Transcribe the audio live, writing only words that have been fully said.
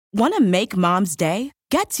Want to make Mom's day?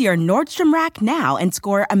 Get to your Nordstrom Rack now and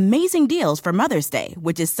score amazing deals for Mother's Day,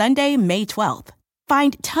 which is Sunday, May 12th.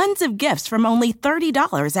 Find tons of gifts from only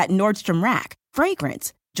 $30 at Nordstrom Rack.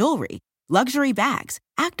 Fragrance, jewelry, luxury bags,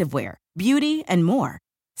 activewear, beauty, and more.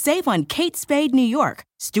 Save on Kate Spade New York,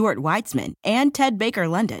 Stuart Weitzman, and Ted Baker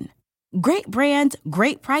London. Great brands,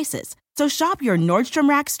 great prices. So shop your Nordstrom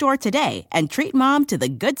Rack store today and treat Mom to the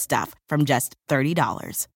good stuff from just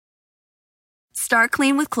 $30. Start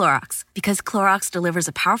clean with Clorox, because Clorox delivers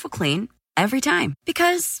a powerful clean every time.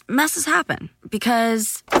 Because messes happen.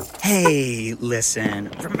 Because... Hey, listen.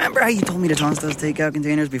 Remember how you told me to toss those takeout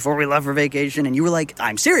containers before we left for vacation? And you were like,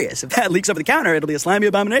 I'm serious. If that leaks over the counter, it'll be a slimy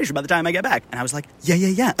abomination by the time I get back. And I was like,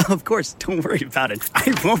 yeah, of course. Don't worry about it.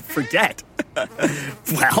 I won't forget.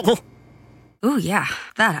 Well... Ooh, yeah,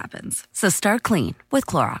 that happens. So start clean with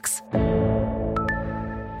Clorox.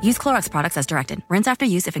 Use Clorox products as directed. Rinse after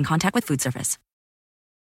use if in contact with food surface.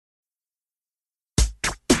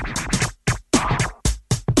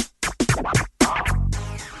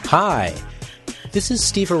 Hi, this is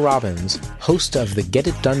Steve Robbins, host of the Get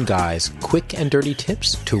It Done Guys quick and dirty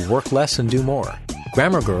tips to work less and do more.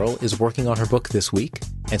 Grammar Girl is working on her book this week,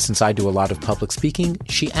 and since I do a lot of public speaking,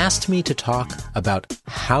 she asked me to talk about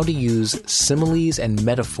how to use similes and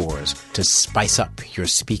metaphors to spice up your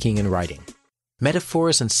speaking and writing.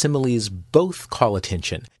 Metaphors and similes both call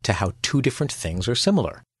attention to how two different things are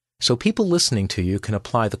similar, so people listening to you can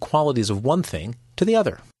apply the qualities of one thing to the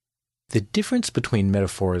other. The difference between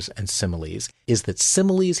metaphors and similes is that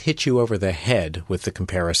similes hit you over the head with the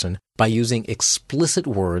comparison by using explicit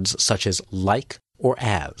words such as like or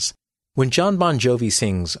as. When John Bon Jovi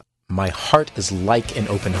sings, "My heart is like an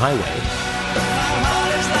open highway,"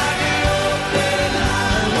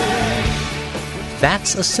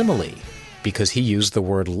 that's a simile, because he used the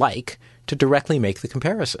word like to directly make the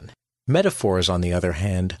comparison. Metaphors, on the other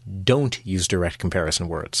hand, don't use direct comparison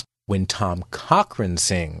words. When Tom Cochrane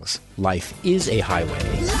sings, "Life is a highway,"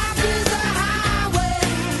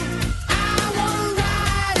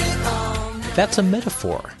 that's a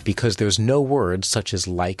metaphor, because there's no words such as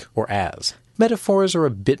like or as. Metaphors are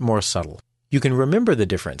a bit more subtle. You can remember the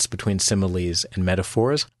difference between similes and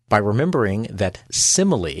metaphors by remembering that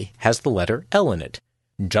simile has the letter L in it,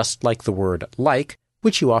 just like the word like,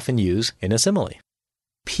 which you often use in a simile.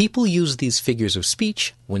 People use these figures of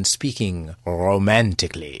speech when speaking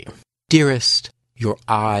romantically. Dearest, your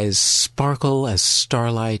eyes sparkle as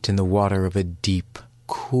starlight in the water of a deep,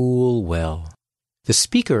 cool well. The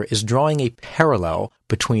speaker is drawing a parallel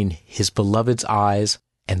between his beloved's eyes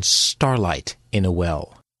and starlight in a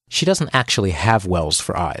well. She doesn't actually have wells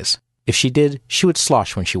for eyes. If she did, she would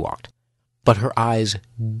slosh when she walked. But her eyes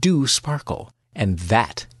do sparkle, and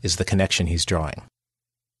that is the connection he's drawing.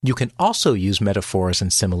 You can also use metaphors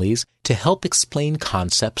and similes to help explain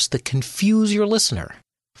concepts that confuse your listener.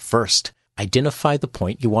 First, identify the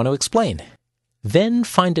point you want to explain. Then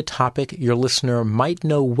find a topic your listener might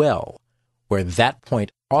know well, where that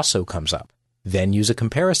point also comes up. Then use a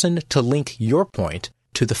comparison to link your point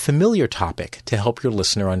to the familiar topic to help your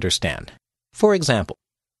listener understand. For example,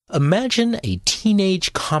 imagine a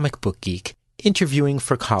teenage comic book geek interviewing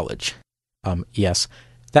for college. Yes,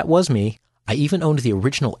 that was me. I even owned the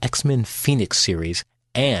original X-Men Phoenix series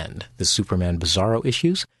and the Superman Bizarro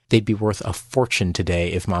issues. They'd be worth a fortune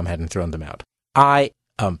today if Mom hadn't thrown them out.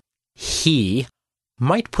 He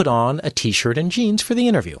might put on a t-shirt and jeans for the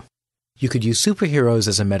interview. You could use superheroes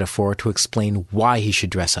as a metaphor to explain why he should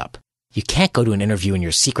dress up. You can't go to an interview in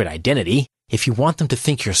your secret identity. If you want them to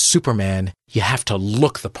think you're Superman, you have to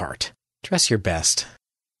look the part. Dress your best.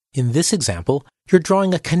 In this example, you're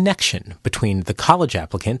drawing a connection between the college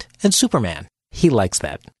applicant and Superman. He likes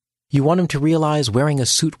that. You want him to realize wearing a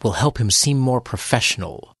suit will help him seem more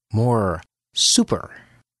professional, more super.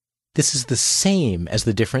 This is the same as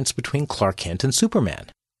the difference between Clark Kent and Superman.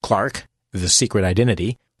 Clark, the secret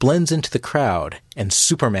identity, blends into the crowd, and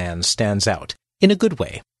Superman stands out, in a good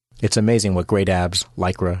way. It's amazing what great abs,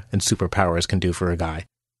 lycra, and superpowers can do for a guy.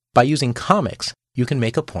 By using comics, you can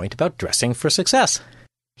make a point about dressing for success.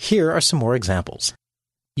 Here are some more examples.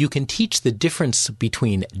 You can teach the difference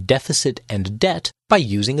between deficit and debt by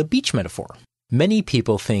using a beach metaphor. Many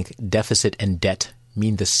people think deficit and debt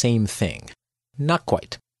mean the same thing. Not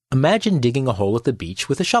quite. Imagine digging a hole at the beach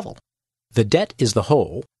with a shovel. The debt is the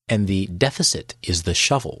hole, and the deficit is the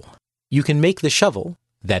shovel. You can make the shovel,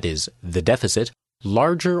 that is, the deficit,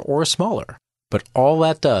 larger or smaller, but all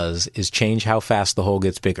that does is change how fast the hole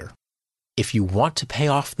gets bigger. If you want to pay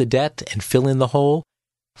off the debt and fill in the hole,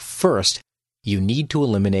 first, you need to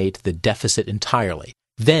eliminate the deficit entirely,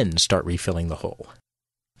 then start refilling the hole.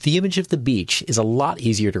 The image of the beach is a lot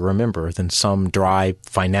easier to remember than some dry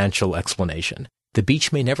financial explanation. The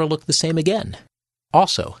beach may never look the same again.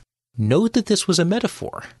 Also, note that this was a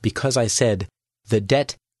metaphor because I said the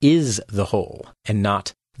debt is the hole and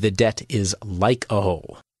not the debt is like a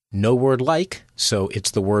hole. No word like, so it's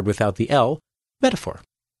the word without the L, metaphor.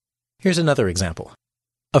 Here's another example.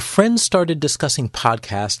 A friend started discussing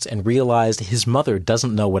podcasts and realized his mother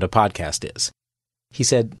doesn't know what a podcast is. He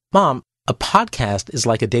said, "Mom, a podcast is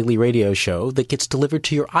like a daily radio show that gets delivered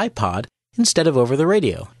to your iPod instead of over the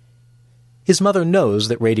radio." His mother knows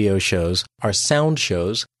that radio shows are sound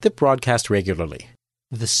shows that broadcast regularly.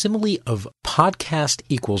 The simile of podcast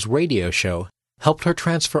equals radio show helped her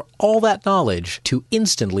transfer all that knowledge to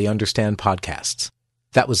instantly understand podcasts.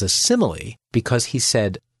 That was a simile because he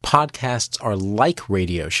said podcasts are like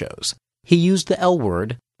radio shows. He used the L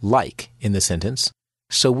word, like, in the sentence,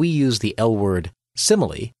 so we use the L word,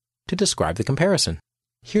 simile, to describe the comparison.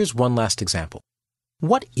 Here's one last example.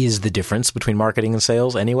 What is the difference between marketing and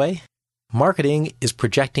sales anyway? Marketing is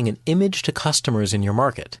projecting an image to customers in your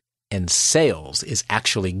market, and sales is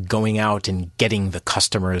actually going out and getting the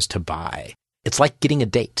customers to buy. It's like getting a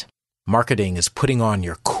date. Marketing is putting on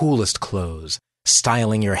your coolest clothes,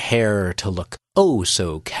 styling your hair to look oh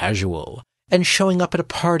so casual, and showing up at a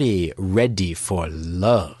party ready for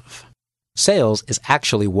love. Sales is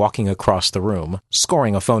actually walking across the room,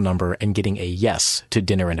 scoring a phone number, and getting a yes to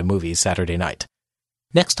dinner and a movie Saturday night.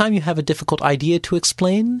 Next time you have a difficult idea to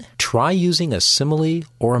explain, try using a simile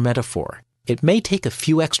or a metaphor. It may take a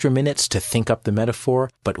few extra minutes to think up the metaphor,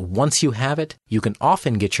 but once you have it, you can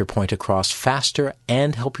often get your point across faster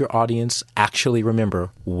and help your audience actually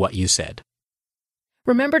remember what you said.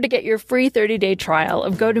 Remember to get your free 30-day trial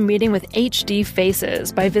of GoToMeeting with HD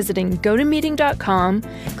Faces by visiting gotomeeting.com,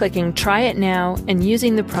 clicking Try It Now, and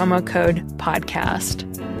using the promo code PODCAST.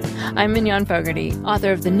 I'm Mignon Fogarty,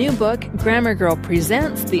 author of the new book, Grammar Girl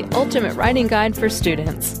Presents The Ultimate Writing Guide for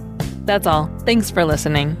Students. That's all. Thanks for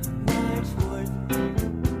listening.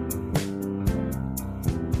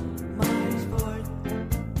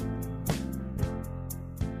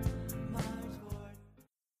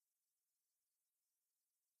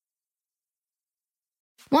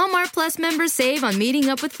 Walmart Plus members save on meeting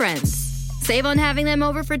up with friends. Save on having them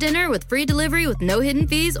over for dinner with free delivery with no hidden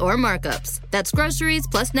fees or markups. That's groceries,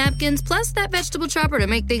 plus napkins, plus that vegetable chopper to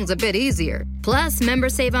make things a bit easier. Plus,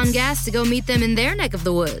 members save on gas to go meet them in their neck of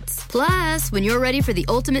the woods. Plus, when you're ready for the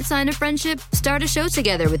ultimate sign of friendship, start a show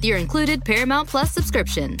together with your included Paramount Plus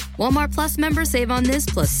subscription. Walmart Plus members save on this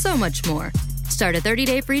plus so much more. Start a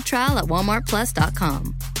 30-day free trial at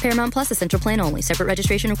walmartplus.com. Paramount Plus Essential Plan only. Separate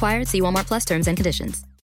registration required. See Walmart Plus terms and conditions.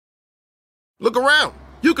 Look around.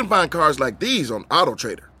 You can find cars like these on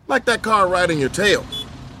AutoTrader, like that car right in your tail.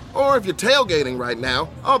 Or if you're tailgating right now,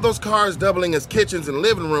 all those cars doubling as kitchens and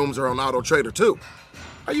living rooms are on AutoTrader too.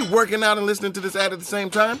 Are you working out and listening to this ad at the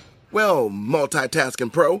same time? Well,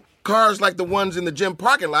 multitasking pro, cars like the ones in the gym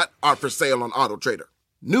parking lot are for sale on AutoTrader.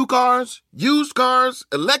 New cars, used cars,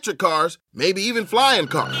 electric cars, maybe even flying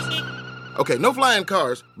cars. Okay, no flying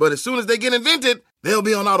cars, but as soon as they get invented, they'll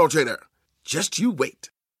be on AutoTrader. Just you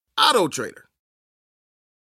wait. AutoTrader.